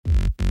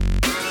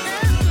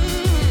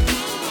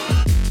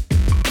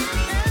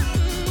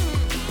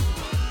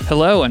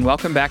Hello, and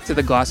welcome back to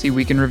the Glossy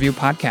Week in Review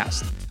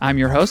podcast. I'm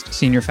your host,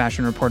 senior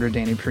fashion reporter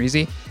Danny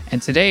Parisi,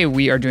 and today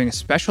we are doing a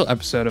special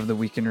episode of the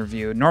Week in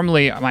Review.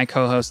 Normally, my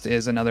co-host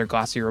is another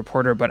Glossy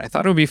reporter, but I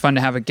thought it would be fun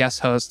to have a guest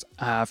host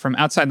from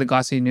outside the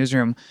Glossy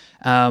newsroom.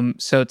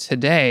 So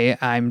today,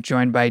 I'm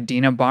joined by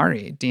Deena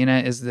Bahri. Deena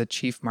is the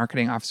Chief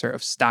Marketing Officer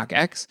of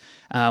StockX,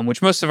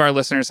 which most of our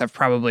listeners have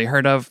probably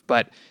heard of,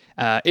 but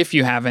if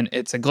you haven't,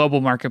 it's a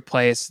global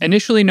marketplace,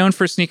 initially known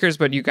for sneakers,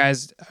 but you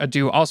guys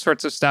do all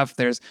sorts of stuff.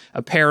 There's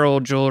apparel,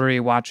 jewelry,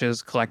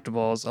 watches,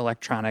 collectibles,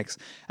 electronics,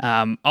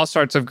 all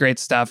sorts of great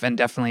stuff, and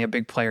definitely a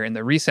big player in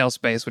the resale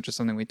space, which is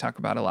something we talk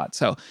about a lot.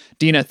 So,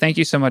 Deena, thank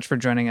you so much for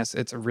joining us.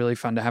 It's really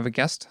fun to have a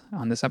guest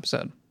on this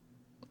episode.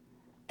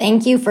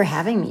 Thank you for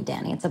having me,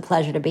 Danny. It's a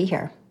pleasure to be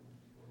here.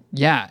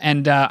 Yeah,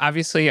 and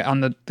obviously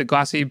on the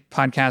Glossy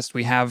podcast,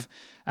 we have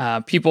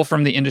people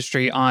from the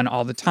industry on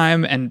all the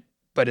time,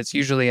 but it's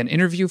usually an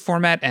interview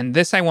format. And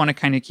this I want to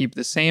kind of keep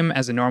the same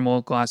as a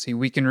normal Glossy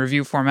Week in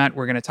Review format.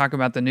 We're going to talk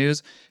about the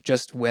news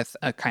just with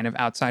a kind of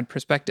outside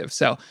perspective.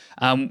 So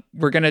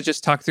we're going to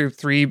just talk through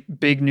three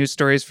big news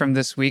stories from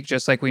this week,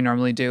 just like we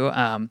normally do.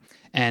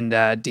 And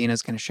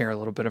Deena's going to share a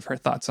little bit of her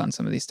thoughts on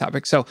some of these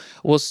topics. So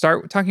we'll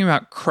start talking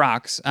about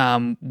Crocs,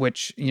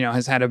 which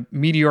has had a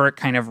meteoric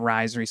kind of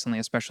rise recently,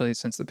 especially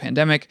since the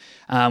pandemic.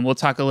 We'll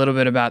talk a little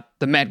bit about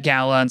the Met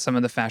Gala and some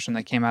of the fashion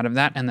that came out of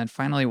that. And then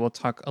finally, we'll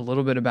talk a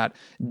little bit about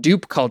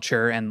dupe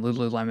culture and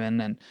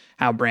Lululemon and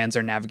how brands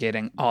are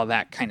navigating all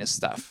that kind of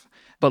stuff.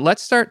 But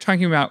let's start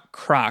talking about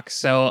Crocs.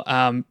 So,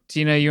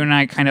 Deena, you and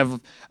I kind of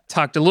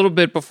talked a little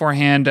bit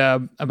beforehand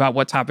about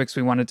what topics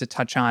we wanted to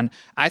touch on.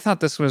 I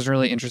thought this was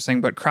really interesting,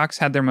 but Crocs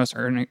had their most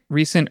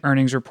recent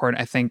earnings report,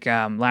 I think,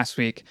 last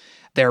week.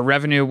 Their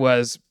revenue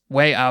was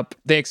way up.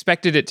 They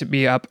expected it to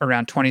be up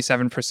around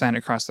 27%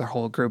 across the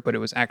whole group, but it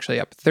was actually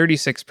up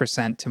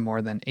 36% to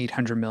more than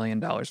 $800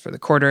 million for the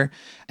quarter.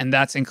 And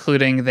that's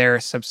including their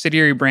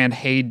subsidiary brand,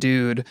 Hey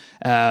Dude,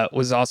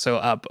 was also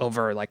up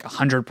over like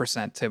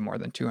 100% to more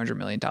than $200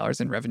 million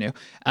in revenue.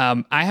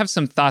 I have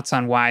some thoughts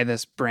on why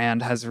this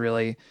brand has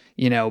really,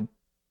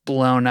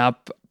 blown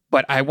up,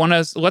 but I want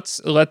to,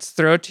 let's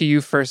throw it to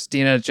you first,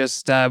 Deena.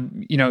 Just,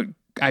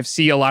 I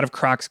see a lot of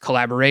Crocs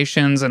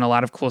collaborations and a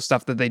lot of cool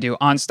stuff that they do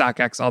on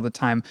StockX all the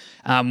time.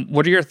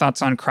 What are your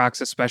thoughts on Crocs,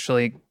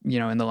 especially,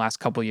 in the last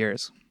couple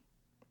years?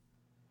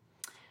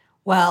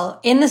 Well,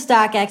 in the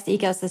StockX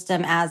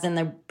ecosystem, as in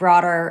the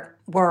broader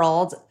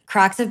world,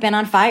 Crocs have been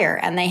on fire,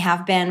 and they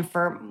have been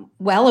for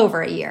well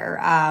over a year.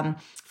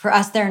 For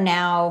us, they're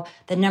now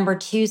the number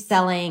 2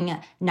 selling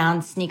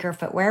non-sneaker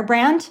footwear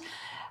brand.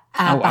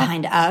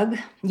 Behind UGG.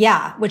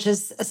 Yeah, which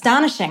is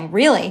astonishing,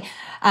 really.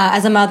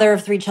 As a mother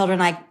of 3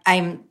 children,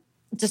 I'm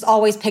just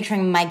always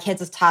picturing my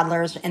kids as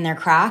toddlers in their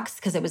Crocs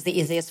because it was the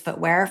easiest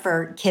footwear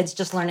for kids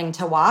just learning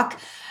to walk.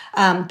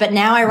 But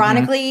now,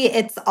 ironically,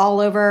 it's all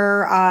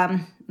over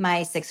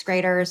my 6th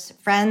graders'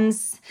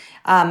 friends.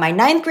 My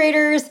 9th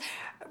graders'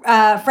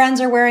 friends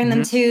are wearing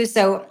them too.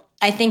 So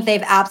I think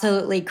they've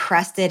absolutely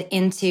crested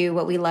into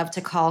what we love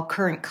to call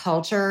current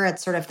culture.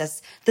 It's sort of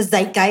the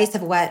zeitgeist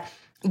of what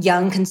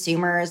young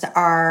consumers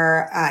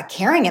are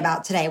caring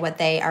about today, what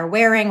they are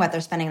wearing, what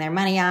they're spending their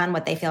money on,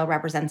 what they feel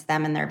represents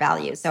them and their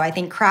values. So I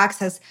think Crocs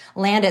has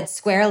landed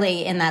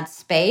squarely in that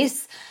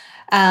space.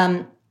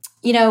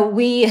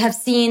 We have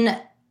seen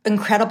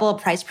incredible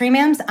price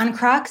premiums on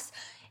Crocs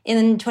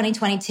in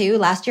 2022,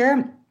 last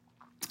year,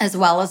 as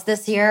well as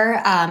this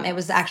year. It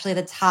was actually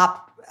the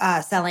top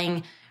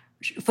selling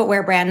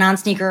footwear brand,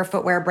 non-sneaker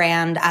footwear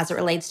brand as it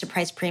relates to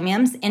price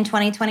premiums in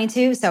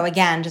 2022. So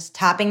again, just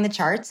topping the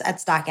charts at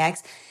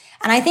StockX.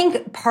 And I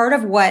think part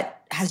of what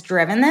has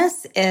driven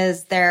this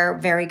is their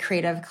very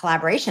creative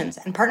collaborations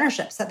and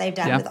partnerships that they've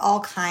done with all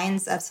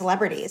kinds of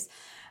celebrities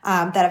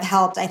that have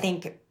helped, I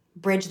think,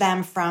 bridge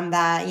them from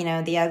that,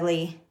 the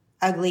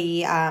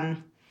ugly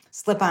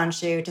slip-on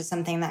shoe to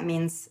something that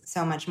means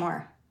so much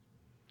more.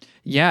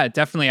 Yeah,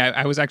 definitely.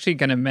 I was actually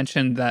going to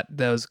mention that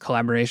those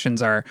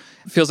collaborations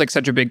feels like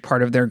such a big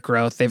part of their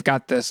growth. They've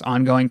got this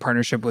ongoing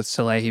partnership with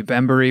Salehi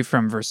Bembury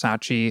from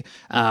Versace.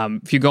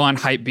 If you go on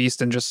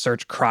Hypebeast and just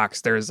search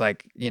Crocs, there's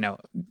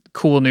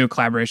cool new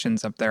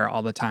collaborations up there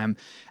all the time.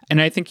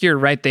 And I think you're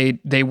right.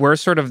 They were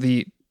sort of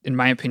in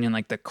my opinion,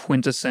 like the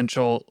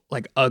quintessential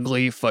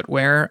ugly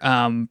footwear.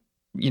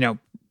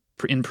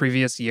 In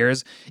previous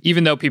years,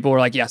 even though people were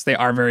like, yes, they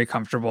are very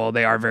comfortable,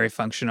 they are very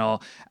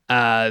functional,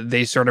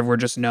 they sort of were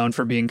just known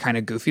for being kind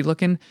of goofy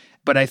looking.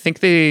 But I think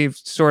they've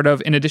sort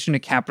of, in addition to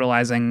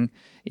capitalizing,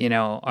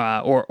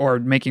 or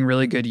making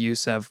really good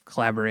use of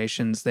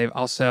collaborations, they've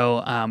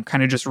also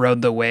kind of just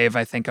rode the wave,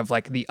 I think, of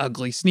the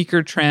ugly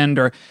sneaker trend.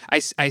 Or I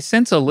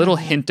sense a little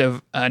hint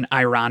of an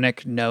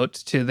ironic note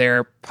to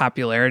their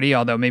popularity,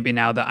 although maybe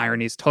now the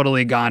irony is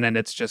totally gone and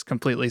it's just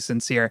completely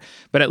sincere.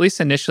 But at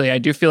least initially, I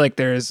do feel like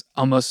there's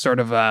almost sort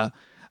of a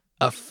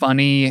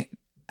funny,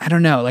 I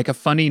don't know, a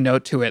funny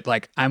note to it.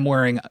 I'm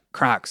wearing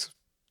Crocs,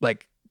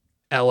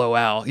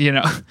 LOL,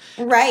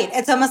 Right.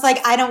 It's almost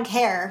like, I don't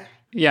care.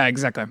 Yeah,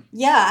 exactly.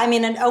 Yeah. I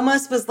mean, it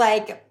almost was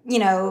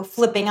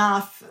flipping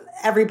off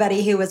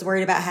everybody who was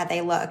worried about how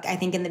they look. I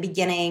think in the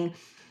beginning,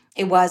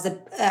 it was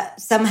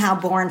somehow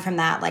born from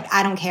that. Like,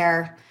 I don't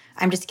care.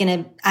 I'm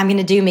going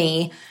to do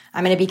me.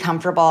 I'm going to be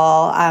comfortable.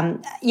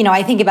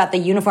 I think about the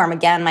uniform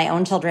again. My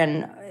own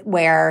children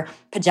wear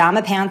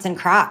pajama pants and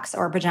Crocs,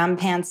 or pajama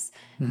pants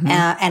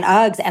and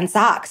Uggs and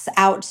socks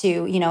out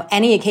to,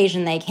 any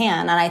occasion they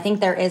can. And I think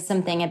there is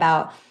something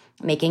about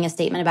making a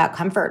statement about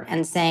comfort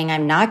and saying,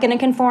 I'm not going to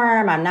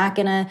conform. I'm not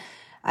going to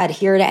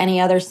adhere to any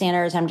other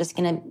standards. I'm just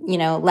going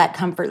to, let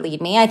comfort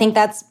lead me. I think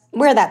that's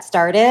where that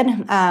started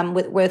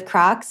with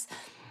Crocs.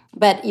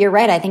 But you're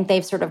right. I think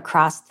they've sort of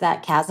crossed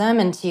that chasm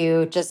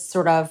into just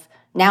sort of,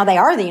 now they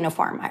are the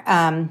uniform.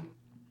 And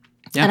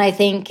I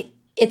think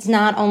it's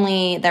not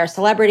only their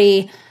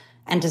celebrity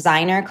and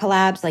designer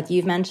collabs, like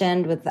you've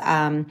mentioned with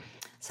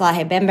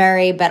Salahi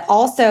Bembury, but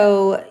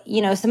also,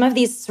 some of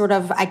these sort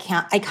of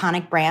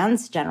iconic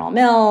brands, General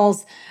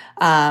Mills,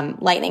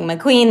 Lightning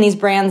McQueen, these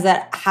brands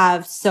that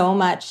have so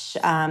much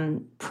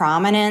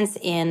prominence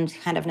in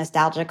kind of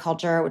nostalgia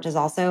culture, which is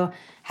also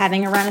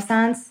having a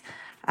renaissance.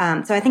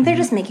 So I think they're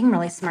just making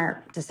really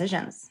smart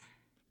decisions.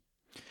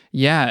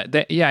 Yeah,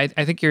 I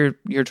think you're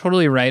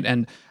totally right.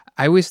 And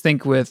I always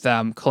think with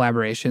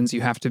collaborations,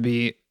 you have to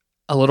be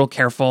a little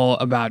careful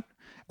about,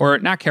 or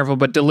not careful,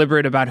 but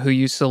deliberate about who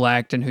you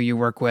select and who you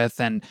work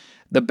with, and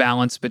the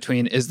balance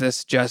between, is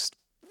this just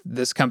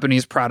this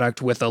company's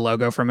product with a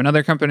logo from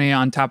another company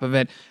on top of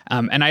it?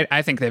 And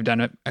I think they've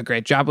done a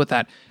great job with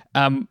that.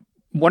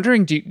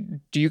 Wondering, do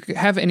you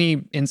have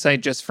any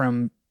insight just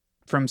from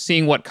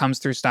seeing what comes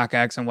through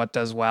StockX and what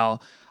does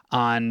well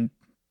on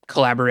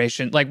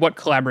collaboration, like what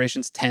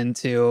collaborations tend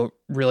to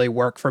really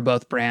work for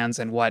both brands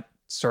and what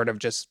sort of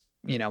just,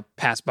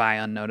 pass by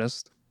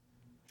unnoticed?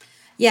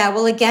 Yeah,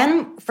 well,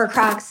 again, for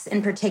Crocs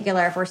in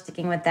particular, if we're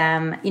sticking with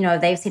them,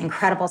 they've seen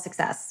incredible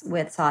success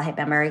with Salahi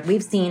Bembury.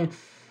 We've seen,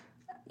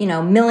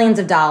 millions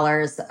of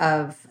dollars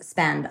of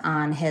spend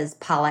on his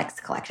Pollux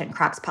collection,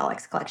 Crocs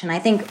Pollux collection. I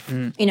think,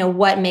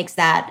 what makes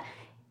that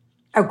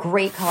a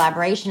great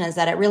collaboration is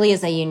that it really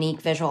is a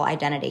unique visual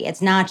identity.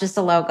 It's not just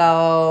a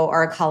logo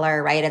or a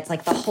color, right? It's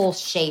like the whole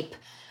shape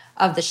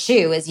of the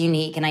shoe is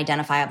unique and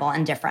identifiable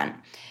and different,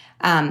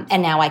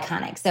 and now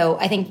iconic. So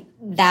I think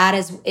that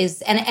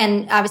is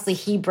and obviously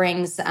he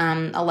brings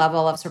a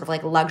level of sort of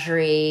like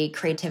luxury,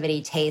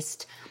 creativity,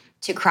 taste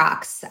to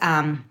Crocs.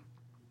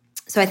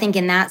 So I think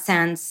in that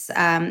sense,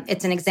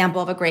 it's an example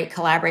of a great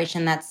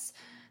collaboration that's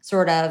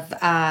sort of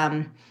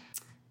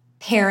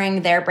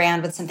pairing their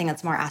brand with something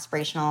that's more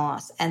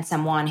aspirational and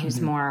someone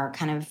who's more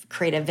kind of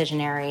creative,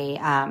 visionary,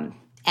 and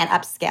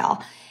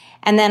upscale.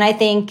 And then I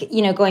think,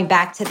 going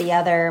back to the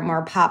other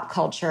more pop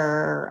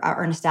culture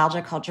or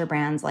nostalgia culture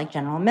brands like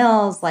General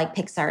Mills, like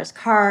Pixar's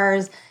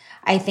Cars,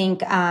 I think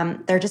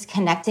they're just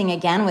connecting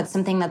again with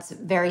something that's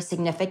very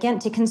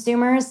significant to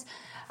consumers.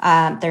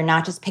 They're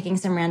not just picking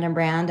some random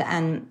brand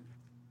and,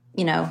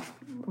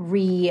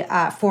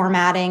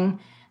 reformatting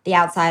the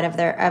outside of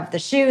the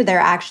shoe. They're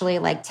actually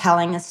like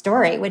telling a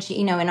story, which,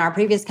 in our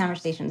previous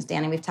conversations,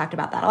 Danny, we've talked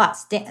about that a lot,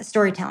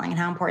 storytelling and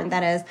how important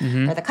that is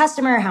for the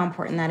customer, how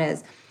important that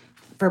is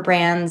for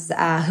brands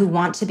who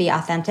want to be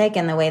authentic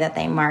in the way that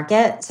they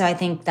market. So I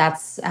think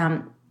that's,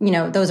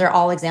 those are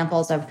all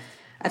examples of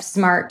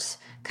smart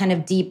kind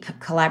of deep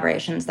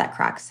collaborations that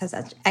Crocs has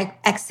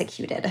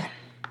executed.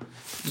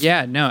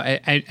 Yeah, no,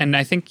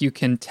 I think you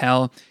can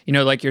tell,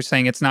 like you're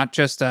saying, it's not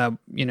just a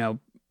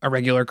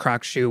regular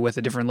Crocs shoe with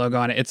a different logo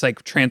on it. It's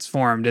like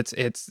transformed.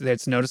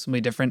 It's noticeably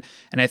different.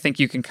 And I think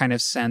you can kind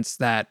of sense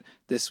that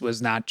this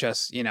was not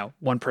just,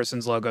 one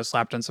person's logo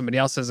slapped on somebody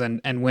else's.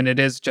 And when it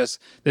is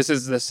just, this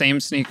is the same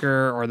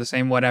sneaker or the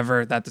same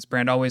whatever that this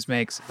brand always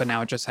makes, but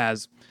now it just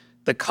has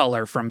the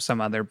color from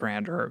some other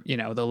brand or,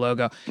 the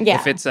logo.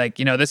 Yeah. If it's like,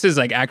 this is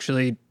like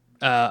actually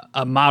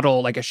a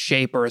model, like a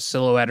shape or a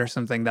silhouette or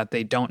something that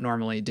they don't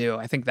normally do,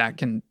 I think that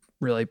can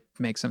really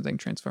make something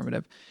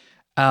transformative.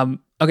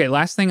 Okay,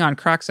 last thing on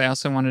Crocs, I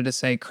also wanted to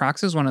say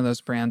Crocs is one of those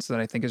brands that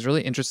I think is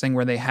really interesting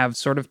where they have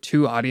sort of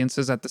two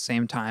audiences at the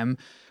same time,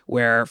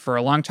 where for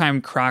a long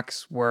time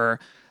Crocs were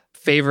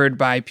favored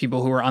by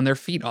people who were on their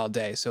feet all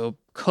day. So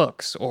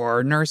cooks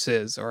or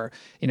nurses or,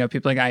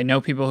 people like I know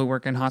people who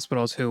work in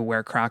hospitals who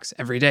wear Crocs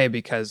every day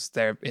because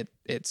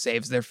it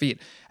saves their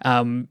feet.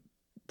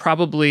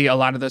 Probably a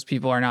lot of those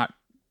people are not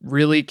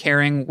really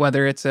caring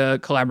whether it's a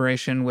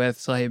collaboration with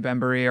Salahi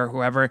Bembury or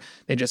whoever.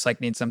 They just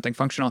like need something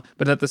functional.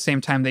 But at the same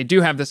time, they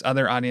do have this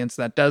other audience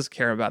that does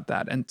care about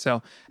that. And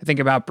so I think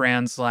about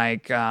brands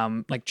like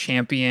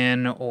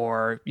Champion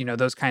or,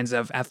 those kinds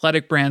of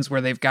athletic brands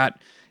where they've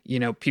got,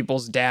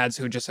 people's dads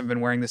who just have been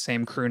wearing the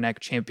same crew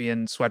neck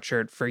Champion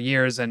sweatshirt for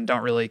years and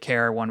don't really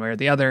care one way or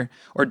the other.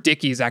 Or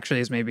Dickies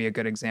actually is maybe a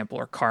good example,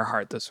 or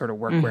Carhartt, those sort of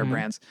workwear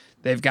brands.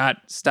 They've got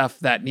stuff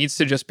that needs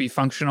to just be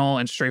functional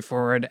and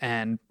straightforward,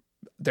 and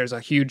there's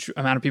a huge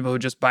amount of people who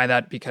just buy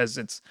that because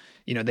it's,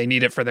 they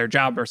need it for their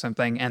job or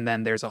something. And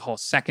then there's a whole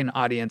second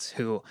audience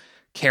who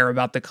care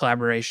about the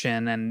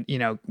collaboration and,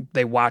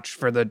 they watch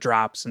for the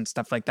drops and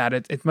stuff like that.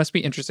 It must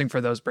be interesting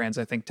for those brands,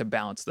 I think, to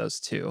balance those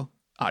two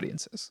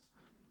audiences.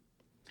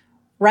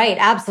 Right,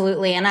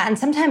 absolutely. And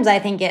sometimes I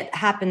think it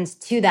happens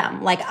to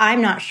them. Like,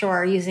 I'm not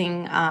sure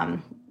using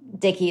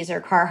Dickies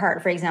or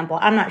Carhartt, for example,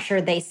 I'm not sure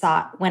they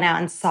went out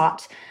and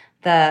sought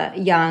the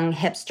young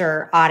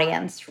hipster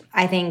audience.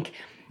 I think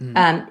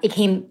it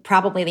came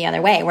probably the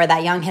other way, where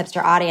that young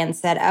hipster audience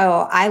said,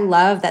 oh, I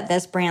love that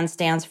this brand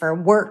stands for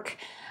work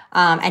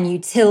and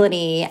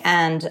utility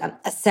and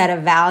a set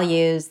of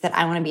values that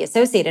I want to be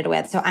associated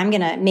with. So I'm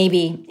going to,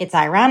 maybe it's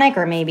ironic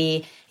or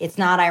maybe it's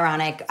not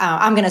ironic.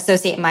 I'm going to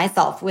associate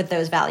myself with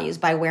those values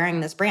by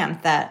wearing this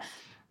brand that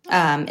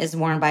is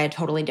worn by a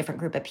totally different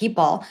group of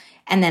people.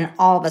 And then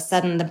all of a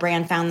sudden the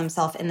brand found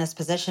themselves in this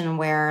position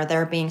where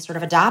they're being sort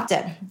of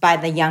adopted by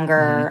the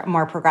younger,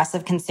 more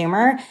progressive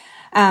consumer.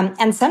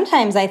 And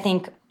sometimes I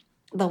think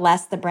the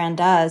less the brand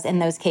does in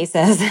those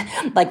cases,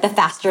 like the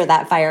faster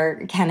that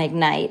fire can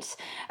ignite.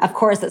 Of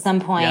course, at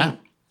some point,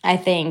 I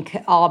think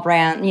all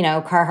brand,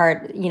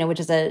 Carhartt, which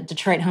is a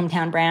Detroit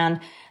hometown brand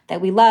that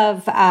we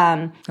love,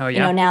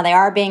 now they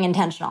are being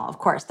intentional. Of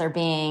course, they're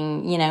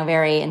being,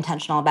 very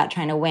intentional about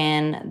trying to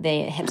win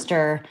the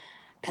hipster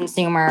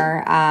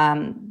consumer.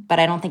 But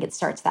I don't think it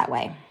starts that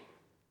way.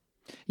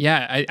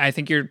 Yeah, I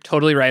think you're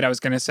totally right. I was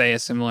going to say a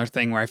similar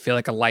thing where I feel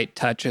like a light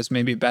touch is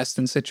maybe best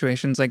in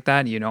situations like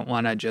that. You don't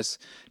want to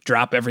just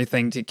drop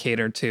everything to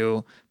cater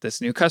to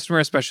this new customer,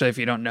 especially if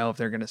you don't know if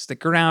they're going to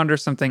stick around or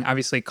something.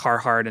 Obviously,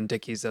 Carhartt and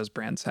Dickies, those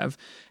brands have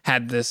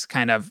had this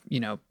kind of,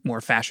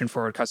 more fashion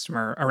forward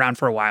customer around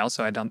for a while.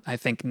 So I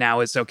think now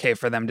it's okay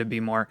for them to be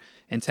more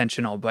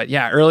intentional. But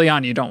yeah, early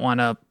on, you don't want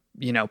to,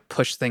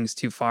 push things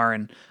too far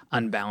and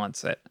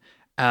unbalance it.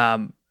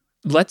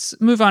 Let's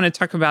move on and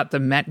talk about the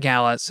Met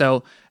Gala.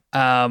 So,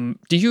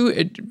 do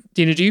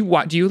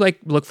you like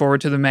look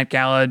forward to the Met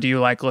Gala? Do you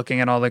like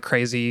looking at all the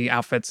crazy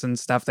outfits and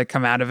stuff that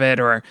come out of it,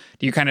 or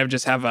do you kind of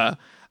just have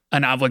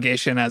an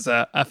obligation as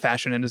a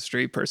fashion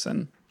industry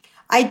person?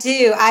 I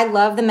do. I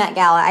love the Met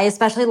Gala. I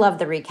especially love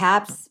the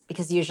recaps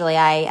because usually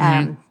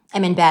I'm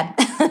in bed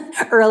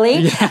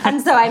early,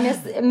 and so I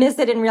miss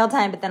it in real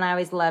time. But then I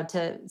always love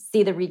to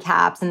see the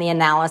recaps and the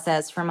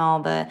analysis from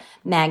all the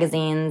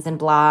magazines and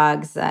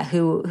blogs,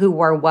 who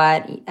wore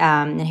what,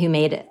 and who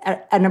made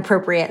an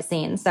appropriate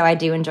scene. So I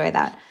do enjoy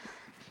that.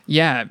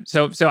 Yeah,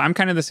 so I'm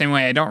kind of the same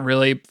way. I don't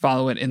really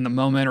follow it in the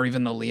moment or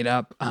even the lead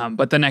up,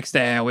 but the next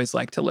day I always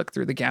like to look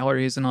through the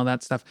galleries and all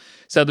that stuff.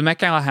 So the Met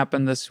Gala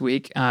happened this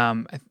week.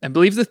 I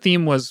believe the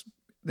theme was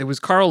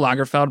Karl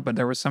Lagerfeld, but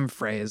there was some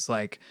phrase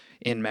like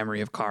 "in memory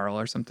of Karl"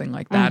 or something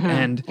like that.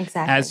 And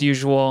exactly. as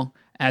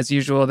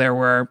usual, there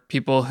were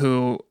people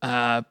who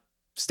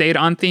stayed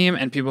on theme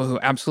and people who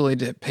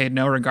absolutely paid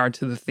no regard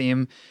to the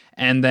theme.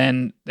 And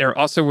then there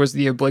also was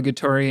the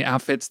obligatory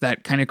outfits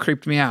that kind of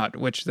creeped me out,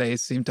 which they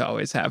seem to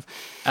always have.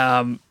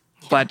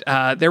 But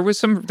there was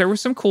some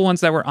cool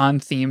ones that were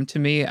on theme to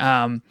me.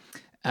 This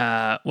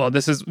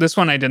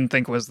one I didn't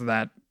think was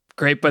that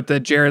great, but the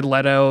Jared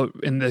Leto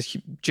in the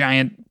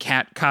giant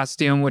cat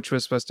costume, which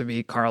was supposed to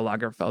be Karl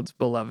Lagerfeld's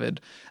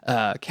beloved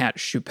cat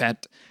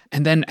Choupette.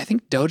 And then I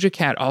think Doja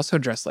Cat also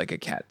dressed like a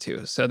cat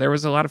too. So there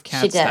was a lot of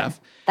cat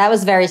stuff. That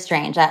was very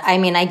strange. I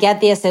mean, I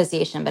get the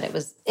association, but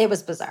it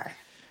was bizarre.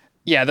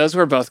 Yeah, those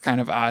were both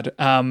kind of odd.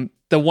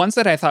 The ones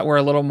that I thought were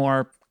a little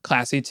more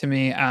classy to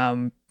me,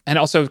 and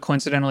also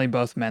coincidentally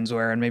both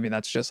menswear, and maybe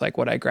that's just like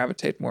what I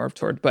gravitate more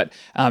toward. But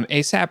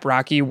A$AP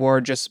Rocky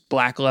wore just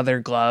black leather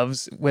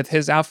gloves with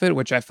his outfit,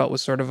 which I felt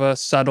was sort of a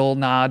subtle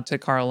nod to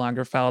Karl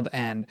Lagerfeld,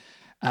 and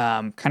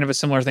kind of a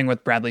similar thing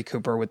with Bradley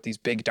Cooper with these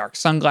big dark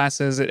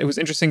sunglasses. It was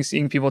interesting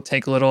seeing people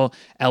take little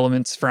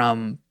elements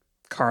from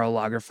Karl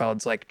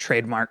Lagerfeld's like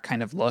trademark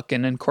kind of look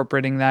and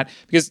incorporating that,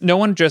 because no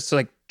one just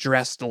like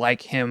dressed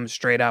like him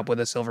straight up with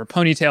a silver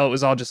ponytail. It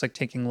was all just like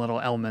taking little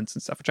elements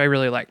and stuff, which I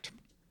really liked.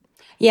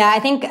 Yeah, I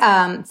think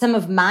some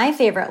of my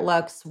favorite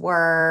looks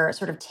were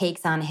sort of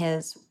takes on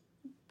his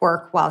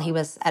work while he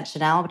was at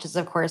Chanel, which is,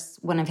 of course,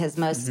 one of his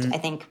most, I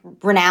think,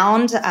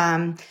 renowned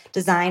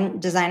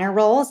designer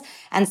roles.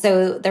 And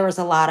so there was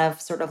a lot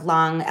of sort of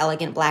long,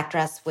 elegant black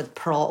dress with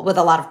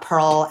a lot of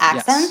pearl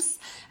accents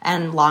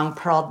and long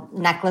pearl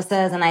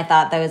necklaces. And I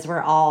thought those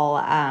were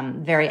all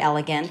very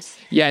elegant.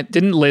 Yeah,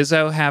 didn't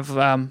Lizzo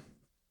have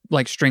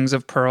like strings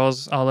of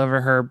pearls all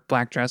over her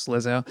black dress,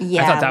 Lizzo?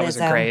 Yeah, I thought that Lizzo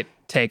was a great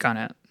take on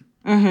it.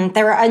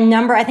 There were a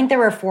number, I think there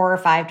were 4 or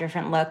 5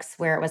 different looks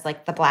where it was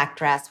like the black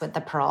dress with the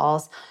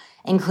pearls,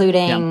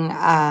 including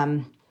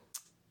Karlie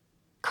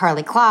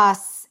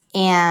Kloss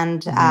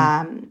and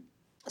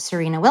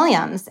Serena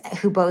Williams,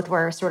 who both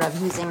were sort of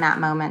using that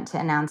moment to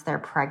announce their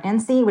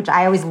pregnancy, which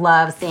I always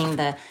love seeing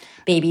the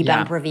baby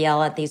bump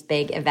reveal at these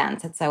big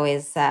events. It's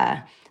always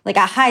like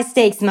a high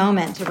stakes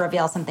moment to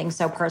reveal something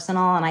so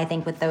personal. And I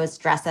think with those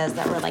dresses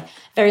that were like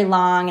very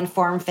long and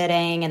form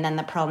fitting, and then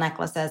the pearl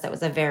necklaces, it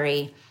was a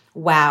very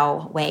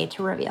wow way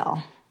to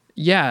reveal.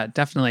 Yeah,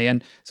 definitely.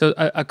 And so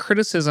a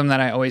criticism that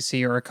I always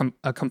see, or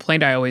a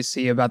complaint I always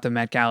see about the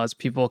Met Gala is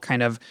people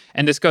kind of,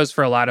 and this goes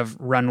for a lot of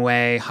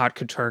runway, haute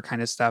couture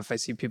kind of stuff. I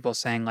see people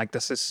saying like,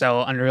 this is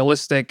so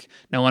unrealistic.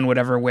 No one would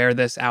ever wear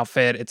this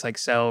outfit. It's like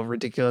so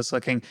ridiculous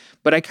looking.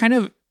 But I kind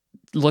of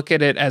look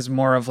at it as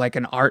more of like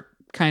an art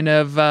kind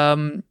of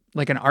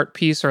like an art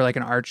piece or like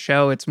an art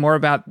show. It's more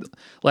about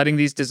letting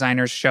these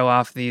designers show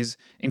off these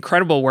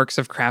incredible works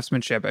of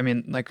craftsmanship. I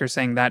mean, like you're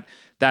saying, that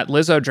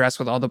Lizzo dress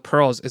with all the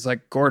pearls is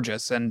like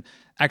gorgeous. And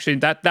actually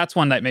that's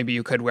one that maybe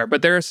you could wear.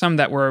 But there are some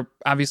that were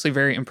obviously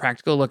very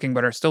impractical looking,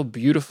 but are still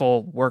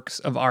beautiful works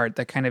of art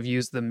that kind of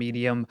use the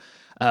medium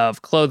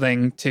of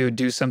clothing to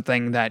do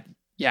something that,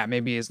 yeah,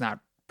 maybe is not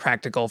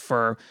practical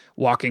for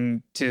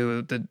walking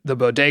to the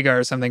bodega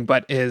or something,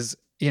 but is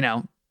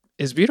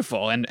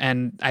beautiful.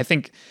 And I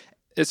think,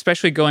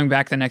 especially going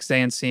back the next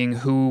day and seeing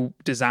who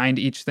designed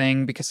each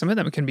thing, because some of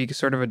them can be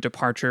sort of a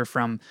departure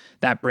from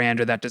that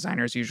brand or that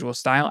designer's usual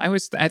style.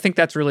 I think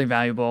that's really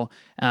valuable,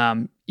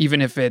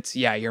 even if it's,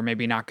 you're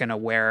maybe not going to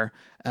wear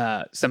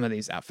some of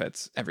these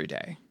outfits every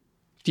day.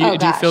 Do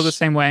you feel the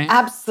same way?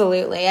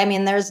 Absolutely. I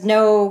mean, there's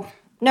no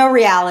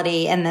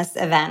reality in this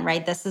event,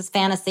 right? This is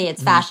fantasy.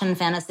 It's fashion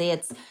fantasy.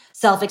 It's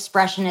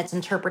self-expression. It's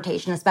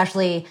interpretation,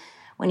 especially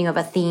when you have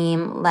a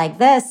theme like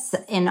this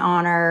in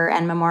honor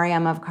and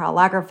memoriam of Karl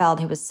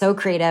Lagerfeld, who was so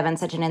creative and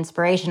such an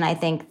inspiration. I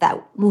think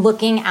that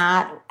looking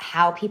at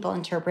how people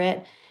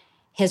interpret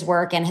his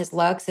work and his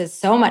looks is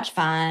so much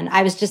fun.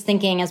 I was just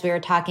thinking as we were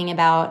talking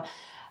about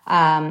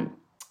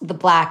the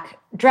black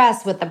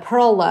dress with the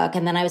pearl look,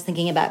 and then I was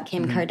thinking about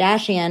Kim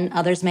Kardashian.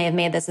 Others may have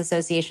made this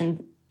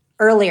association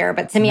earlier,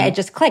 but to me, it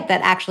just clicked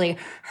that actually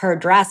her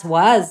dress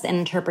was an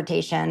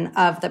interpretation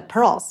of the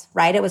pearls,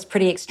 right? It was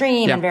pretty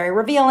extreme and very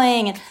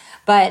revealing,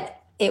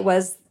 but it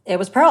was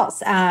pearls.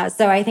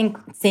 So I think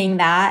seeing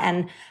that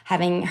and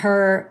having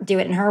her do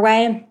it in her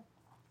way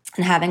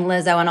and having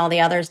Lizzo and all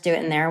the others do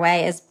it in their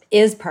way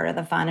is part of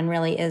the fun and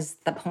really is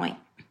the point.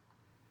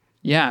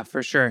 Yeah,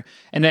 for sure.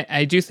 And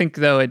I do think,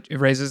 though, it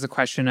raises the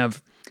question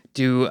of,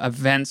 do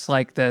events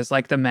like this,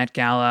 like the Met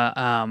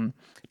Gala,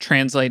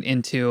 translate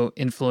into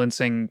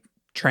influencing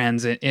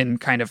trends in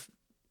kind of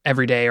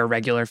everyday or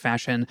regular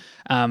fashion?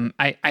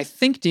 I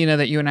think, Deena,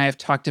 that you and I have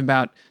talked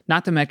about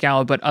not the Met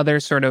Gala, but other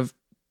sort of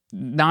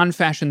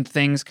non-fashion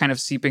things kind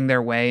of seeping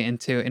their way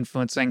into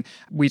influencing.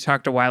 We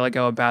talked a while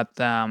ago about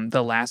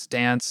the Last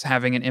Dance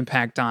having an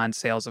impact on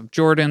sales of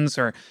Jordans,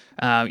 or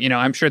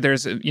I'm sure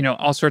there's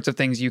all sorts of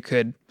things you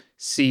could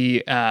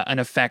see an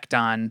effect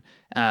on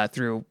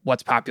through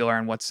what's popular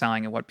and what's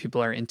selling and what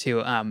people are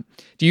into.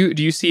 Do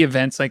you see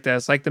events like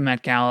this, like the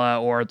Met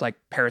Gala or like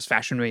Paris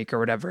Fashion Week or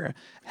whatever,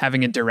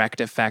 having a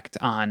direct effect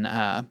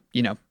on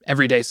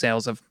everyday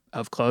sales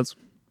of clothes?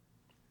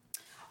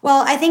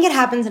 Well, I think it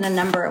happens in a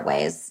number of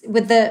ways.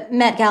 With the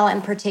Met Gala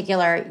in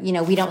particular,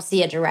 we don't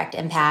see a direct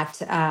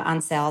impact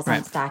on sales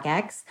on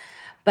StockX,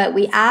 but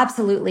we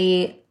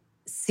absolutely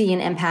see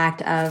an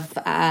impact of,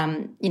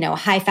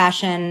 high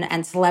fashion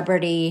and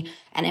celebrity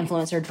and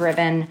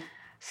influencer-driven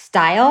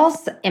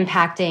styles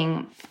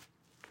impacting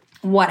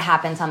what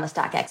happens on the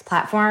StockX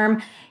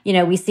platform.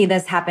 We see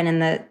this happen in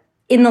the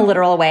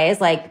literal ways,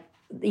 like,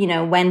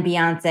 when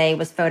Beyonce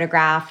was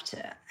photographed,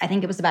 I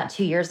think it was about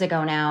 2 years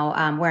ago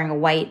now, wearing a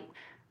white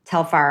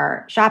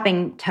Telfar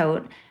shopping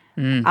tote.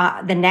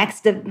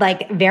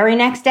 The very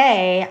next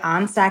day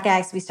on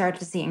StockX, we started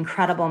to see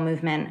incredible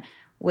movement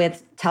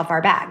with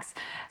Telfar bags.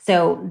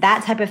 So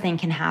that type of thing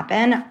can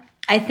happen.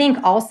 I think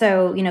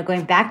also,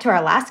 going back to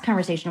our last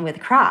conversation with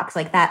Crocs,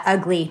 like that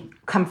ugly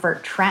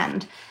comfort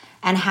trend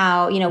and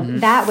how,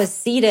 that was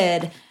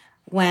seeded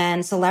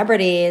when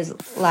celebrities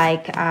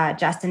like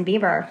Justin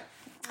Bieber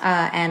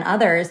and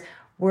others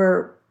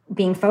were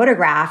being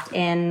photographed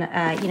in,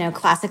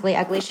 classically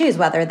ugly shoes,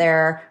 whether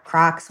they're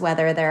Crocs,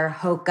 whether they're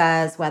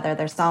Hoka's, whether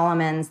they're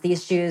Solomon's.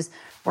 These shoes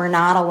were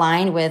not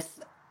aligned with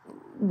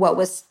what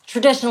was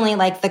traditionally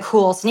like the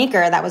cool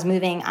sneaker that was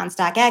moving on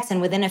StockX.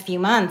 And within a few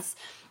months,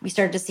 we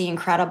started to see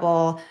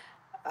incredible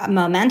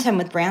momentum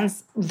with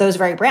brands, those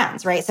very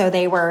brands, right? So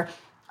they were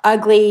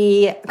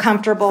ugly,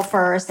 comfortable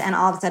first, and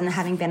all of a sudden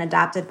having been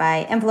adopted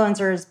by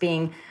influencers,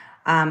 being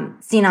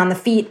seen on the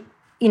feet,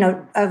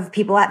 of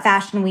people at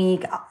Fashion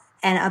Week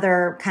and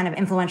other kind of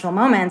influential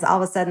moments,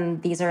 all of a sudden,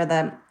 these are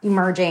the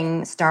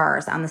emerging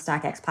stars on the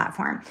StockX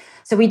platform.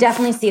 So we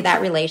definitely see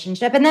that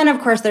relationship. And then,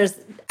 of course,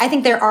 I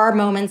think there are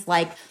moments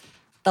like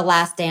The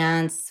Last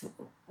Dance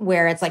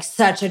where it's like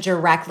such a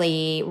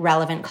directly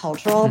relevant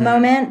cultural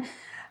moment.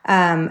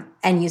 And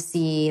you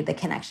see the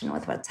connection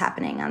with what's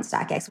happening on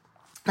StockX.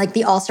 Like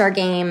the All-Star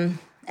Game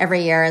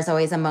every year is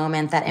always a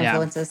moment that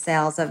influences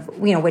sales of,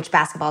 which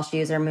basketball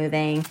shoes are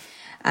moving.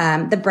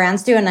 The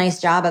brands do a nice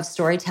job of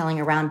storytelling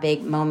around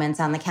big moments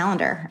on the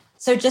calendar.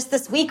 So just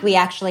this week, we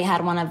actually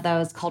had one of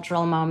those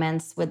cultural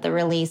moments with the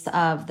release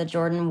of the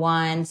Jordan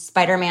 1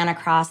 Spider-Man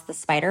Across the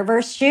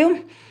Spider-Verse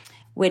shoe,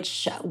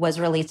 which was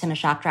released in a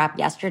shock drop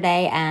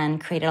yesterday and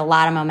created a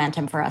lot of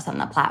momentum for us on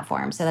the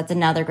platform. So that's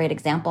another great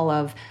example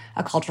of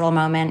a cultural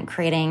moment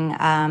creating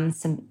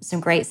some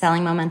great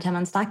selling momentum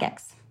on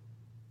StockX.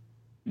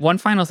 One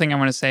final thing I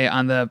want to say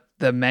on the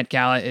Met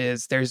Gala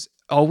is there's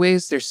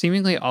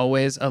seemingly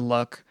always a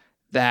look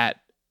that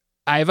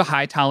I have a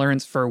high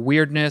tolerance for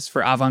weirdness,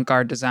 for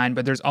avant-garde design,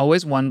 but there's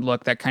always one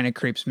look that kind of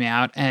creeps me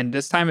out. And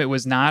this time it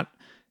was not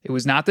the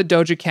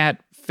Doja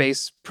Cat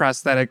face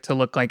prosthetic to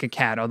look like a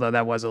cat, although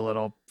that was a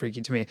little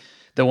freaky to me.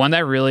 The one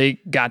that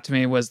really got to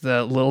me was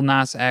the Lil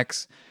Nas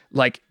X,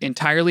 like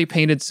entirely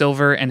painted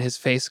silver and his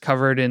face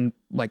covered in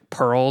like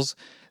pearls.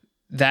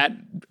 That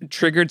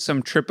triggered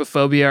some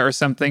trypophobia or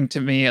something to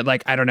me.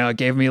 Like, I don't know, it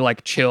gave me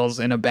like chills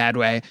in a bad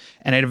way.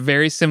 And I had a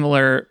very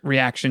similar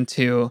reaction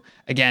to,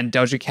 again,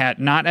 Doja Cat,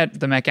 not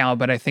at the Met Gala,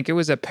 but I think it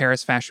was at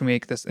Paris Fashion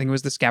Week. I think it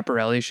was the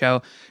Schiaparelli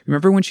show.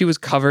 Remember when she was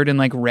covered in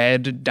like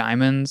red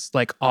diamonds,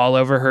 like all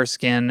over her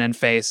skin and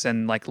face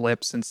and like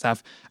lips and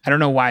stuff? I don't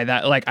know why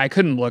that, like, I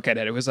couldn't look at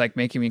it. It was like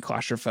making me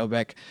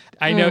claustrophobic.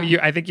 I know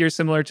I think you're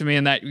similar to me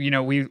in that,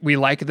 we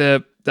like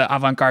the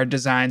avant-garde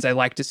designs. I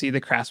like to see the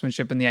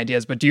craftsmanship and the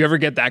ideas, but do you ever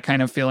get that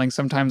kind of feeling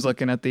sometimes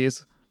looking at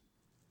these?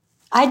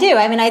 I do.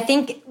 I mean, I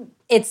think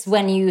it's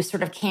when you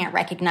sort of can't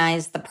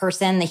recognize the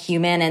person, the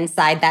human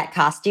inside that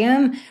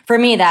costume. For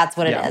me, that's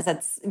what it is.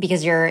 It's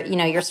because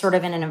you're sort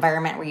of in an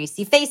environment where you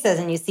see faces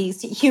and you see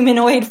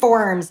humanoid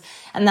forms.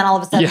 And then all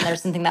of a sudden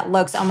there's something that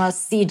looks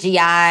almost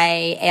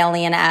CGI,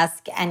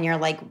 alien-esque. And you're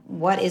like,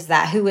 what is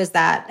that? Who is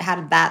that? How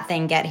did that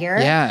thing get here?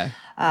 Yeah.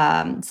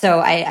 So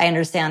I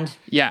understand.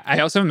 Yeah. I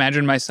also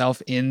imagine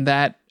myself in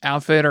that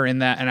outfit or in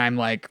that, and I'm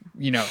like,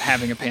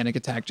 having a panic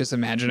attack, just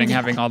imagining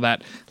having all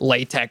that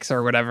latex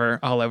or whatever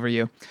all over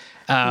you.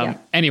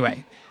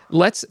 Anyway,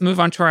 let's move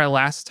on to our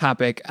last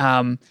topic.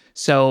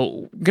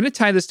 So I'm going to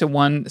tie this to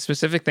one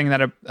specific thing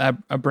that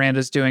a brand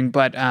is doing,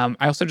 but I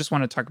also just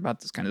want to talk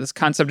about this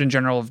concept in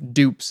general of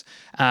dupes,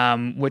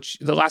 which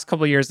the last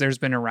couple of years there's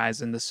been a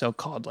rise in the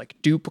so-called like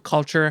dupe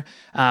culture,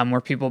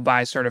 where people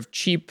buy sort of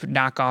cheap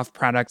knockoff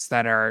products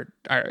that are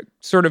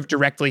sort of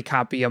directly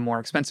copy a more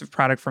expensive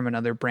product from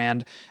another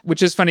brand,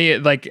 which is funny.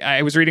 Like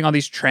I was reading all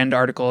these trend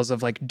articles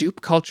of like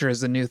dupe culture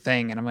is the new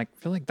thing, and I'm like, I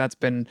feel like that's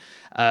been,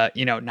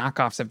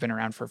 knockoffs have been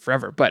around for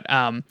forever, but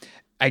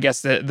I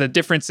guess the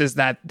difference is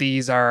that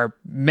these are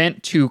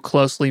meant to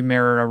closely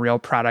mirror a real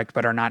product,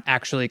 but are not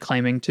actually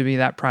claiming to be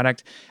that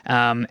product.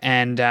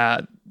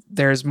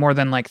 There's more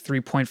than like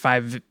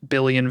 3.5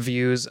 billion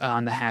views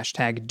on the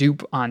hashtag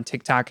dupe on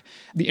TikTok.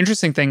 The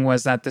interesting thing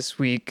was that this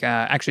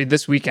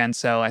weekend,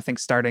 so I think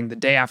starting the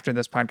day after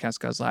this podcast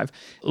goes live,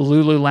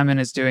 Lululemon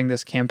is doing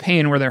this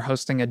campaign where they're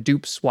hosting a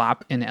dupe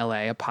swap in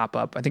LA, a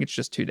pop-up. I think it's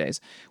just 2 days,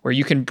 where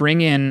you can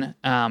bring in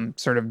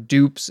sort of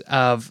dupes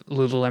of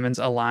Lululemon's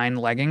Align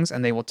leggings,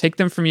 and they will take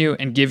them from you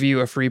and give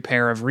you a free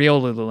pair of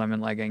real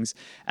Lululemon leggings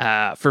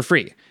for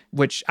free,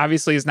 which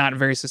obviously is not a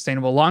very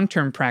sustainable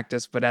long-term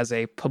practice, but as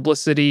a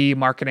publicity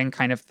marketing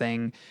kind of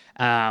thing,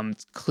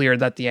 it's clear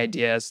that the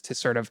idea is to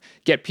sort of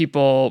get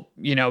people,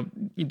 you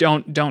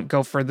don't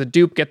go for the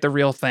dupe, get the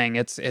real thing.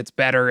 It's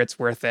better, it's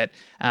worth it,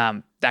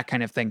 that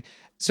kind of thing.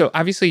 So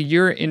obviously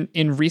you're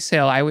in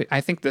resale.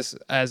 I think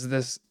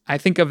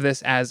of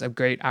this as a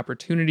great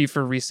opportunity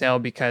for resale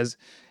because,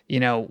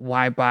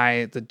 why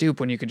buy the dupe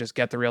when you can just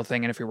get the real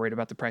thing? And if you're worried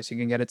about the price, you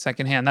can get it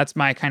secondhand. That's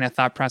my kind of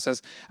thought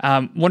process.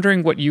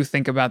 Wondering what you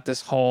think about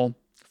this whole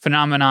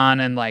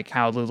phenomenon and like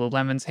how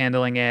Lululemon's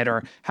handling it,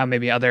 or how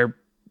maybe other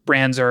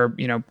brands or,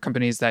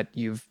 companies that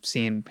you've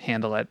seen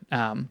handle it.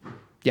 Go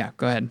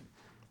ahead.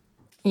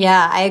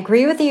 Yeah, I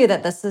agree with you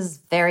that this is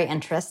very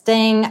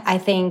interesting. I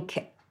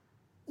think,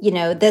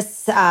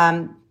 this,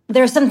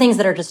 there are some things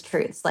that are just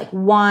truths. Like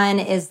one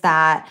is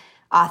that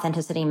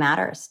authenticity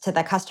matters to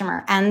the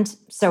customer, and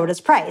so does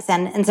price.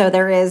 And so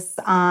there is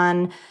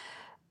on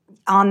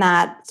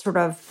that sort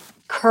of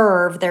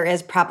curve, there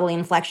is probably an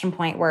inflection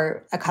point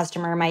where a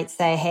customer might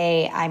say,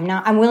 hey,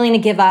 I'm willing to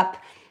give up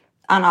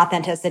on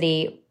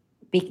authenticity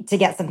to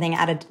get something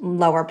at a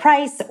lower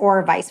price,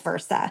 or vice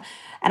versa.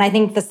 And I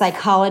think the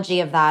psychology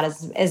of that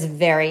is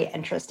very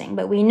interesting.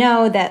 But we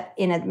know that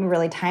in a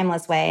really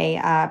timeless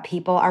way,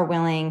 people are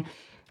willing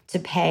to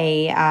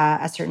pay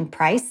a certain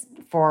price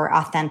for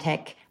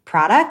authentic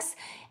products.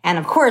 And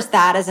of course,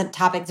 that is a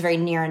topic that's very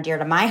near and dear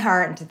to my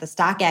heart and to the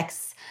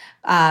StockX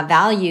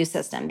value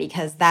system,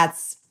 because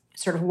that's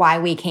sort of why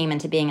we came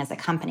into being as a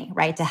company,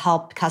 right? To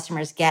help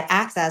customers get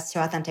access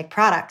to authentic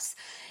products.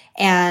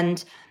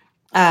 And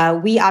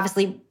we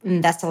obviously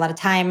invest a lot of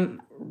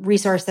time,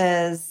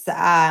 resources,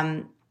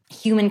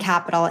 human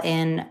capital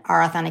in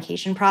our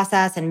authentication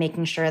process and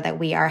making sure that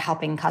we are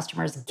helping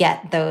customers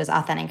get those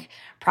authentic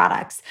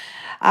products.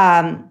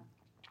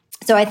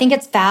 So I think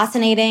it's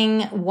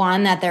fascinating,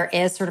 one, that there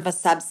is sort of a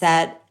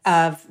subset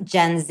of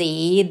Gen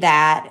Z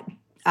that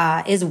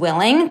is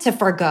willing to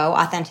forgo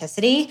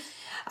authenticity.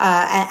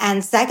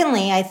 And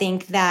secondly, I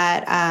think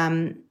that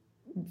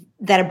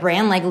that a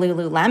brand like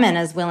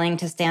Lululemon is willing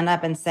to stand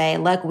up and say,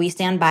 look, we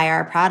stand by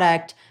our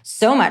product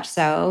so much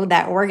so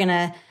that we're going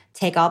to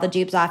take all the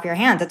dupes off your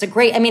hands.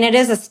 It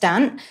is a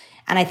stunt,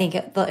 and I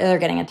think they're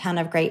getting a ton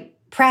of great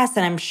press,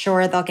 and I'm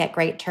sure they'll get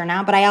great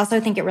turnout. But I also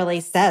think it really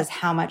says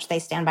how much they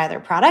stand by their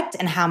product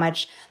and how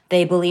much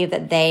they believe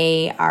that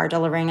they are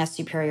delivering a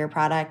superior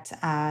product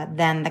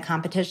than the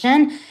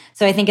competition.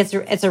 So I think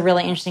it's a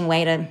really interesting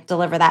way to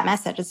deliver that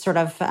message. It's sort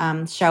of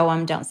show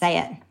them, don't say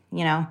it,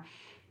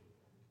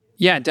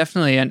 Yeah,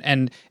 definitely.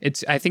 And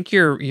it's I think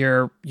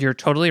you're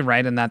totally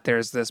right in that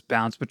there's this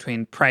balance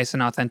between price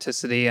and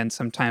authenticity. And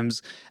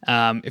sometimes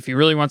if you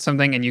really want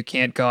something and you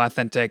can't go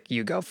authentic,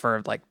 you go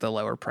for like the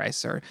lower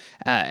price or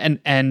and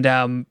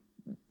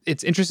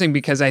it's interesting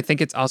because I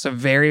think it's also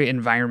very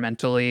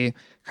environmentally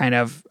kind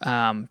of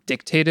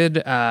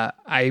dictated.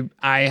 I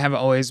have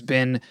always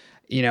been,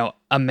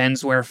 a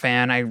menswear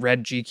fan. I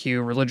read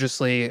GQ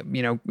religiously,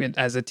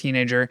 as a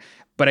teenager,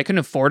 but I couldn't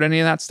afford any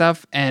of that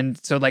stuff. And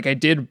so like I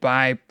did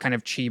buy kind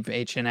of cheap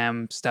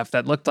H&M stuff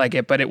that looked like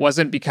it, but it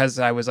wasn't because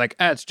I was like,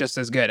 it's just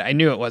as good. I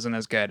knew it wasn't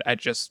as good.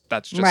 That's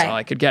just all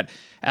I could get.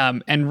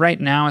 And right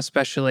now,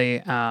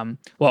 especially,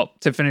 well,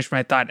 to finish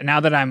my thought,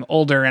 now that I'm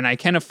older and I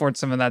can afford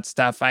some of that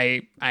stuff,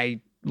 I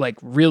like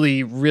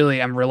really, really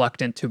am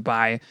reluctant to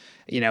buy,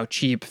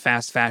 cheap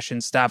fast fashion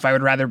stuff. I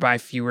would rather buy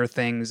fewer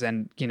things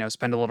and,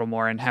 spend a little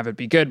more and have it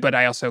be good. But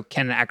I also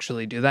can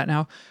actually do that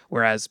now.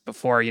 Whereas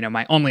before,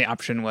 my only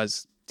option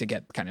was to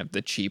get kind of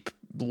the cheap,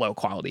 low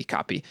quality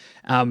copy.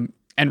 And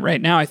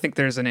right now I think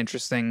there's an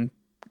interesting,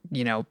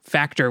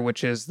 factor,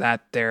 which is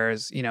that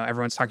there's,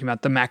 everyone's talking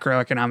about the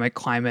macroeconomic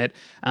climate.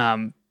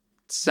 A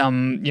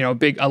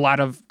lot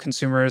of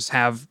consumers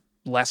have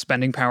less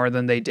spending power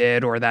than they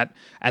did, or that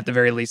at the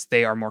very least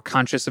they are more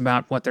conscious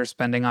about what they're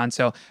spending on.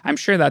 So I'm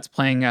sure that's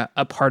playing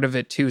a part of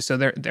it too.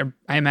 So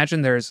I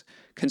imagine there's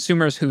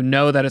consumers who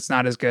know that it's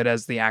not as good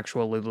as the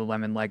actual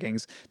Lululemon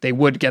leggings. They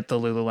would get the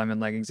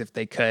Lululemon leggings if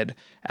they could,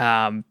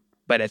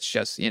 but it's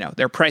just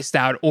they're priced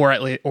out,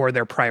 or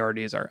their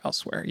priorities are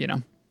elsewhere.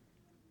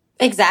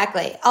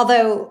 Exactly.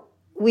 Although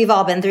we've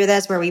all been through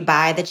this where we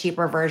buy the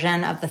cheaper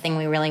version of the thing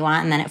we really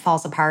want and then it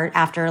falls apart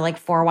after like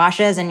 4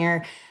 washes and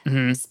you're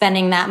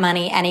spending that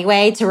money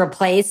anyway to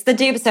replace the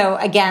dupe. So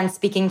again,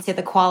 speaking to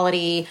the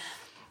quality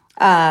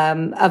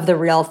of the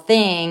real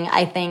thing,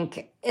 I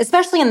think,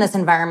 especially in this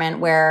environment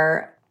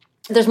where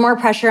there's more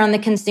pressure on the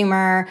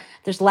consumer,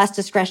 there's less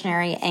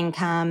discretionary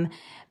income,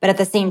 but at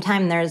the same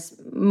time, there's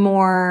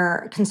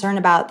more concern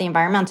about the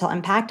environmental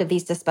impact of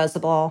these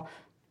disposable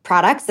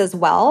products as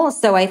well.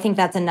 So I think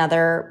that's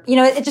another,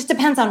 it just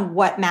depends on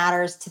what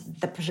matters to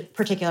the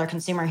particular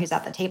consumer who's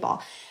at the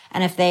table.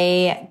 And if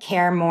they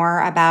care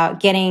more about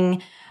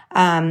getting,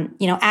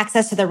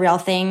 access to the real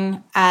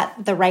thing at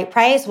the right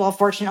price, well,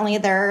 fortunately,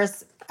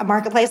 there's a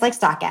marketplace like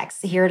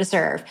StockX here to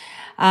serve.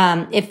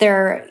 If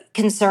they're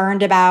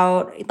concerned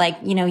about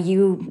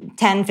you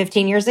 10,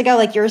 15 years ago,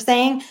 like you're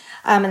saying,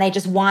 and they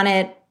just want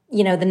it,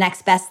 the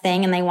next best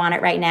thing and they want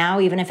it right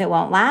now, even if it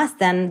won't last,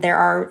 then there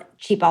are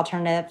cheap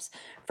alternatives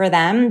for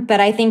them. But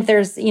I think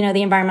there's, the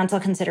environmental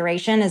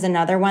consideration is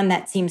another one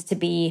that seems to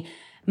be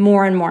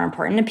more and more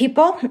important to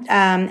people.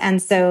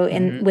 And so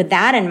with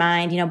that in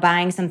mind,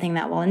 buying something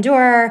that will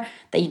endure,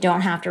 that you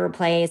don't have to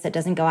replace, that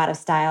doesn't go out of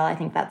style, I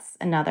think that's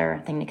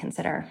another thing to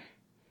consider.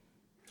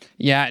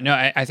 Yeah, no,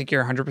 I think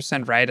you're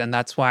 100% right. And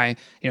that's why,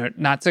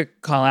 not to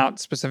call out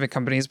specific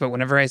companies, but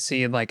whenever I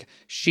see like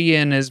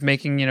Shein is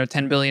making,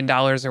 $10 billion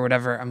or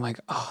whatever, I'm like,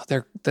 oh,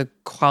 the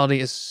quality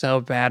is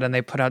so bad. And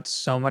they put out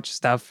so much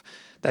stuff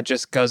that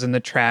just goes in the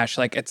trash.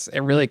 Like it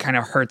really kind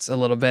of hurts a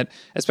little bit,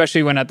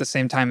 especially when at the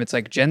same time it's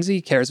like Gen Z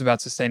cares about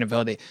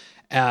sustainability.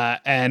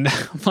 And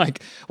I'm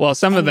like, well,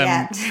 some of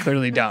them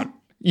clearly don't.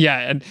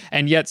 Yeah.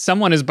 And yet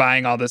someone is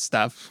buying all this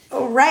stuff.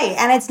 Oh, right.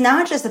 And it's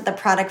not just that the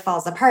product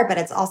falls apart, but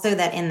it's also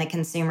that in the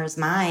consumer's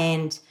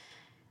mind,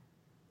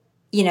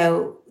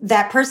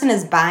 that person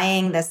is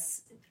buying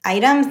this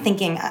item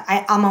thinking,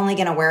 I'm only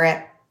going to wear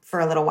it for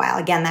a little while.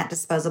 Again, that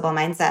disposable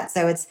mindset.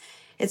 So it's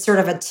sort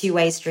of a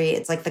two-way street.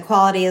 It's like the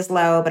quality is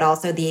low, but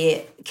also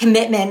the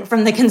commitment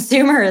from the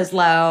consumer is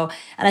low.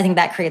 And I think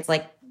that creates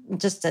like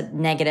just a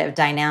negative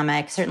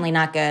dynamic, certainly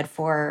not good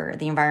for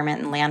the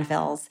environment and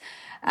landfills.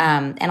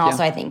 And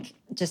also I think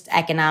just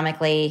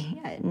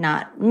economically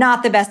not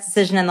the best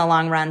decision in the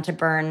long run to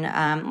burn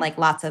like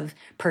lots of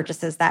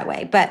purchases that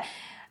way. But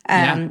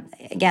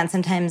again,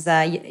 sometimes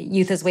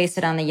youth is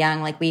wasted on the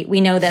young. Like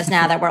we know this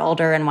now that we're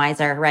older and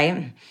wiser,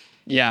 right?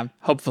 Yeah,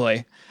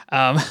 hopefully.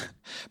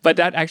 But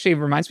that actually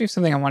reminds me of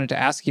something I wanted to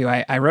ask you.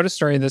 I wrote a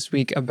story this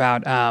week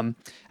about an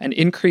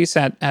increase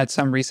at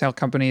some resale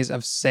companies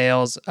of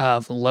sales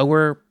of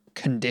lower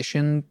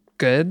condition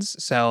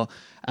goods. So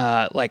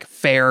like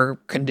fair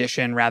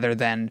condition rather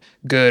than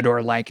good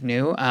or like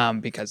new,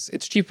 because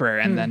it's cheaper.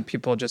 And then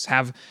people just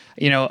have,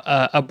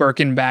 a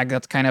Birkin bag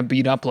that's kind of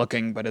beat up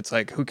looking, but it's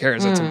like, who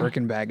cares? It's a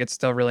Birkin bag. It's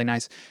still really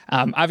nice.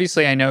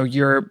 Obviously, I know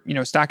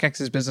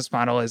StockX's business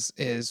model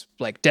is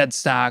like dead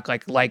stock,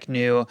 like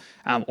new,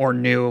 or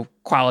new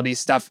quality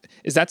stuff.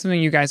 Is that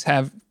something you guys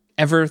have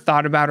ever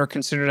thought about or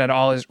considered at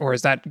all? Or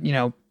is that,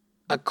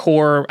 a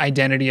core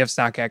identity of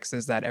StockX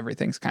is that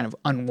everything's kind of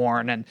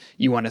unworn and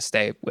you want to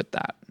stay with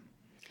that?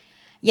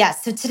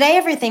 Yes. So today,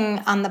 everything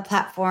on the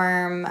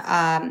platform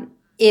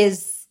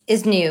is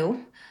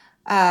new.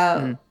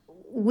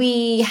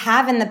 We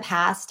have in the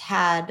past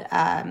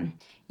had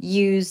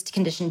used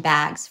conditioned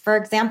bags, for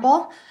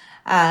example,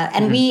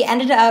 and we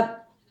ended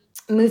up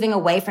moving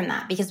away from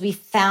that because we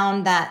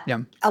found that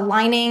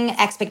aligning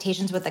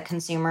expectations with the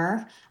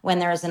consumer when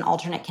there is an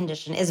alternate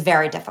condition is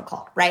very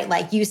difficult, right?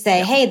 Like you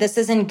say, hey, this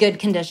is in good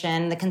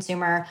condition. The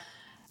consumer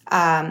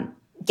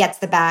gets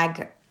the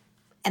bag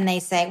and they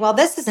say, well,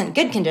 this isn't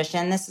good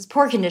condition. This is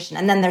poor condition.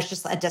 And then there's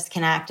just a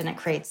disconnect and it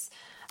creates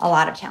a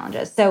lot of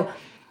challenges. So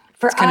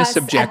for us, it's kind of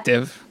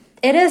subjective.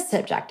 It is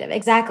subjective,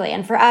 exactly.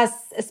 And for us,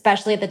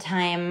 especially at the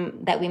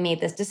time that we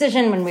made this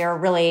decision, when we were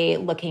really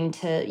looking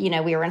to,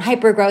 we were in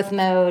hyper growth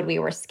mode, we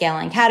were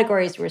scaling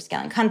categories, we were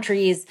scaling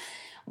countries,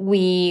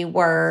 we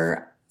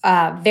were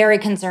very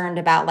concerned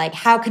about like,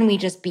 how can we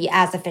just be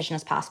as efficient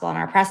as possible in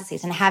our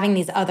processes? And having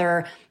these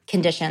other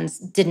conditions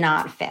did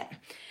not fit.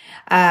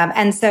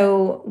 And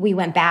so we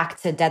went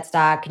back to dead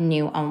stock,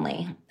 new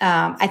only.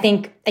 I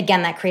think,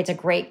 again, that creates a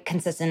great,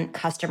 consistent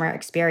customer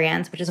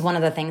experience, which is one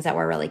of the things that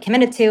we're really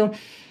committed to.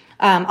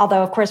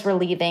 Although, of course, we're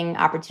leaving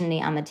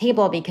opportunity on the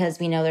table because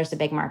we know there's a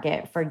big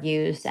market for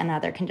used and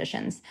other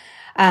conditions.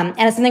 And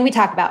it's something we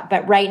talk about.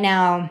 But right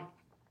now,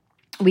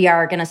 we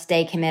are going to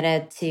stay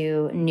committed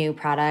to new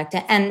product.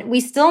 And we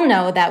still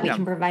know that we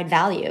can provide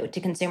value to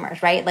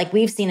consumers, right? Like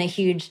we've seen a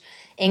huge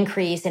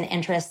increase in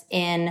interest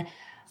in,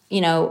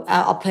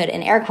 I'll put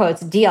in air quotes,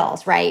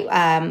 deals, right?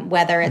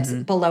 Whether it's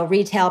below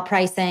retail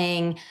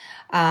pricing.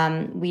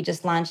 We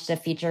just launched a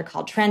feature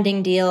called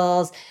Trending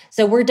Deals.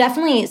 So we're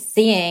definitely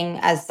seeing,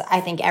 as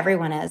I think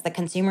everyone is, the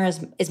consumer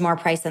is more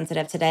price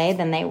sensitive today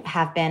than they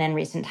have been in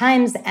recent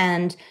times.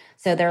 And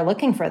so they're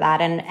looking for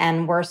that.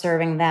 And we're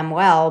serving them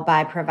well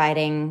by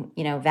providing,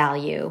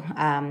 value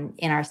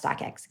in our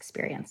StockX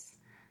experience.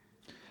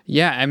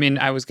 Yeah, I mean,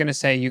 I was going to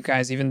say, you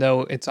guys, even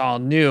though it's all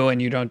new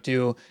and you don't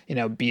do,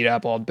 beat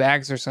up old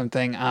bags or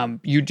something,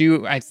 you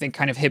do, I think,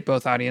 kind of hit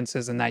both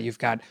audiences in that you've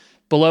got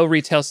below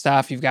retail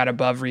stuff, you've got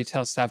above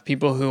retail stuff,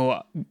 people who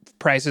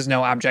price is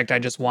no object, I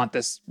just want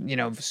this,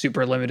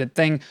 super limited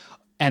thing.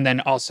 And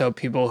then also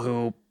people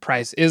who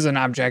price is an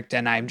object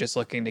and I'm just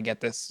looking to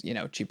get this,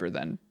 cheaper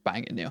than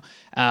buying it new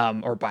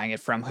or buying it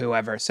from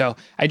whoever. So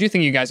I do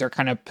think you guys are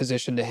kind of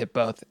positioned to hit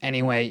both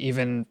anyway,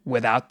 even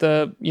without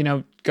the,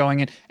 going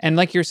in. And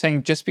like you're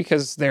saying, just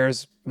because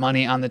there's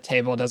money on the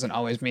table doesn't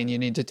always mean you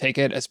need to take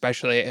it,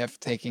 especially if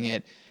taking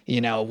it,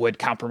 would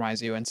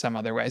compromise you in some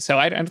other way. So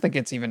I don't think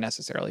it's even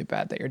necessarily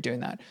bad that you're doing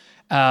that.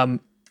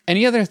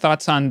 Any other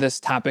thoughts on this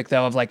topic,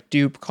 though, of like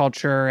dupe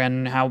culture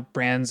and how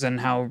brands and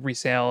how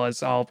resale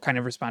is all kind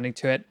of responding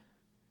to it?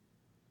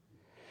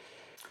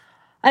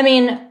 I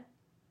mean,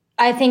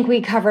 I think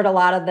we covered a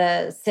lot of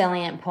the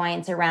salient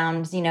points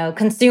around,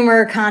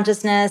 consumer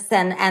consciousness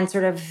and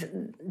sort of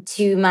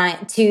two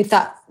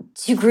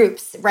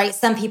groups, right?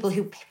 Some people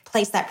who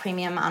place that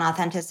premium on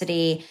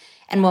authenticity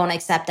and won't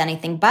accept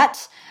anything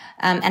but,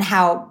 and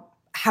how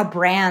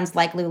brands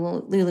like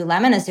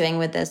Lululemon is doing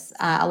with this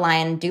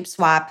Align dupe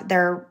swap.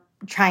 They're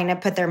trying to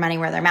put their money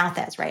where their mouth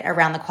is, right,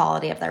 around the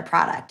quality of their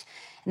product.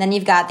 And then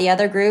you've got the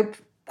other group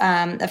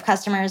of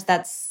customers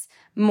that's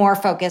more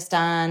focused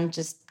on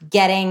just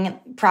getting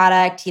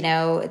product.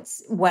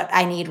 It's what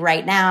I need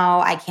right now.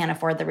 I can't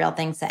afford the real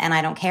things, and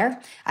I don't care.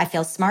 I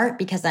feel smart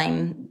because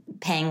I'm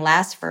paying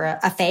less for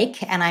a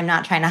fake, and I'm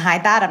not trying to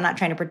hide that. I'm not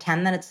trying to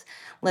pretend that it's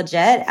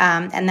legit.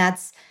 And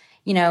that's,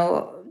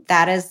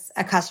 that is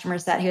a customer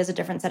set who has a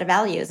different set of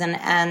values.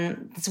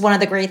 And it's one of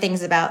the great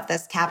things about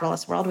this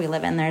capitalist world we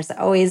live in. There's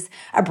always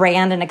a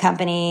brand and a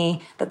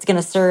company that's going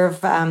to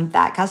serve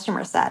that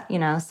customer set,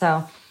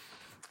 so.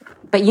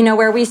 But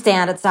where we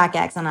stand at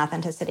StockX on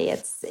authenticity.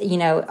 It's,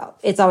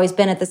 it's always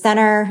been at the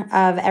center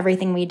of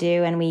everything we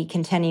do, and we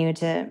continue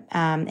to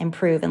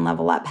improve and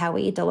level up how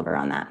we deliver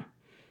on that.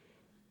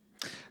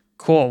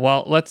 Cool.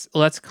 Well,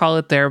 let's call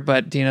it there.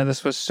 But Deena,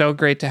 this was so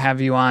great to have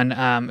you on.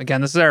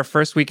 Again, this is our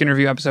first week in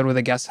review episode with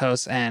a guest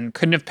host, and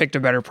couldn't have picked a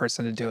better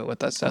person to do it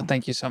with us. So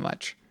thank you so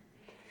much.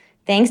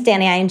 Thanks,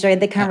 Danny. I enjoyed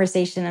the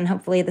conversation, and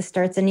hopefully this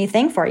starts a new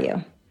thing for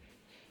you.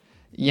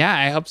 Yeah,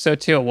 I hope so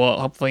too. Well,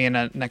 hopefully in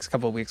the next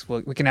couple of weeks,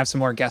 we can have some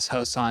more guest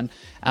hosts on.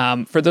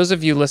 For those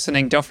of you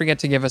listening, don't forget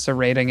to give us a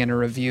rating and a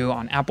review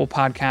on Apple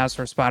Podcasts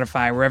or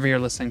Spotify, wherever you're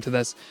listening to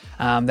this.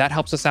 That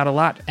helps us out a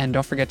lot. And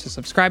don't forget to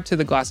subscribe to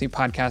the Glossy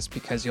podcast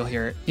because you'll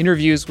hear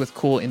interviews with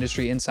cool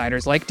industry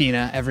insiders like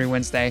Deena every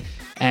Wednesday.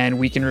 And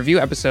we can review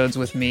episodes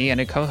with me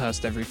and a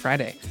co-host every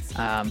Friday.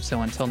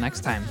 So until next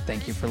time,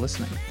 thank you for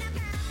listening.